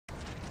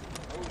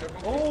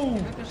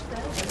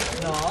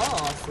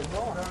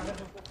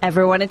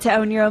Ever wanted to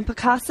own your own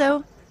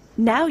Picasso?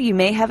 Now you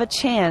may have a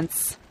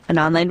chance. An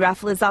online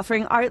raffle is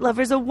offering art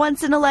lovers a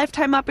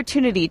once-in-a-lifetime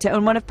opportunity to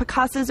own one of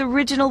Picasso's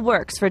original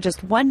works for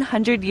just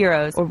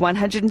 €100 or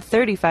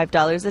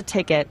 $135 a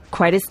ticket.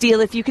 Quite a steal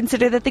if you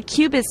consider that the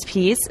Cubist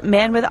piece,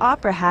 Man with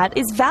Opera Hat,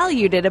 is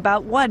valued at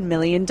about $1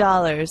 million.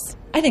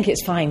 I think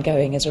it's fine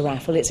going as a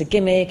raffle. It's a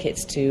gimmick,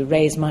 it's to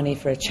raise money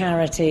for a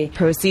charity.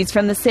 Proceeds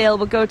from the sale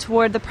will go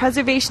toward the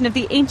preservation of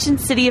the ancient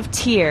city of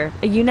Tyre,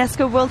 a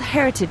UNESCO World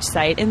Heritage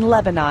Site in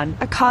Lebanon,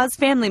 a cause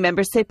family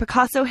members say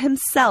Picasso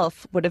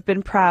himself would have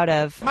been proud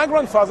of. My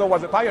grandfather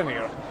was a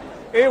pioneer.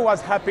 He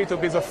was happy to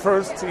be the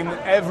first in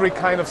every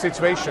kind of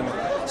situation.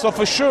 So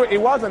for sure, he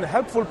was a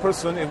helpful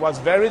person. He was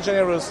very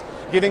generous,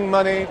 giving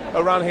money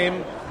around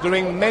him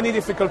during many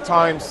difficult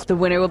times. The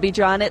winner will be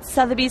drawn at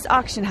Sotheby's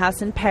Auction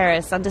House in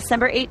Paris on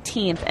December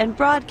 18th and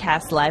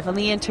broadcast live on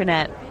the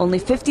internet. Only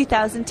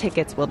 50,000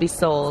 tickets will be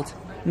sold.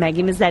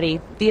 Maggie Mazzetti,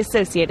 The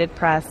Associated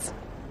Press.